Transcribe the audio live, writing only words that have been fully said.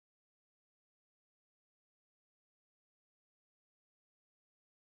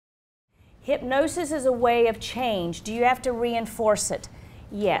Hypnosis is a way of change. Do you have to reinforce it?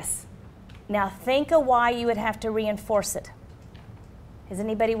 Yes. Now think of why you would have to reinforce it. Has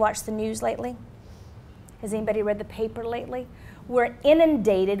anybody watched the news lately? Has anybody read the paper lately? We're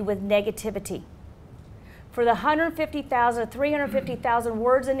inundated with negativity. For the 150,000, 350,000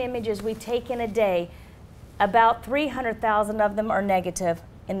 words and images we take in a day, about 300,000 of them are negative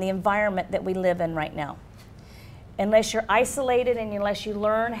in the environment that we live in right now. Unless you're isolated and unless you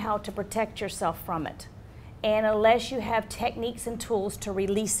learn how to protect yourself from it, and unless you have techniques and tools to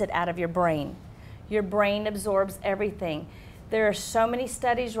release it out of your brain. Your brain absorbs everything. There are so many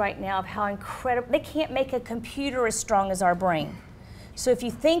studies right now of how incredible, they can't make a computer as strong as our brain. So if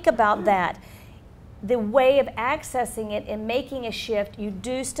you think about that, the way of accessing it and making a shift, you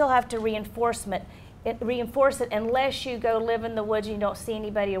do still have to reinforce it unless you go live in the woods and you don't see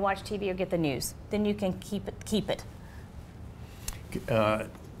anybody or watch TV or get the news. Then you can keep it.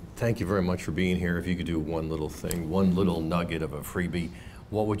 Thank you very much for being here. If you could do one little thing, one little nugget of a freebie,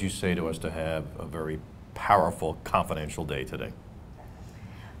 what would you say to us to have a very powerful, confidential day today?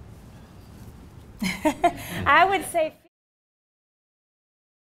 I would say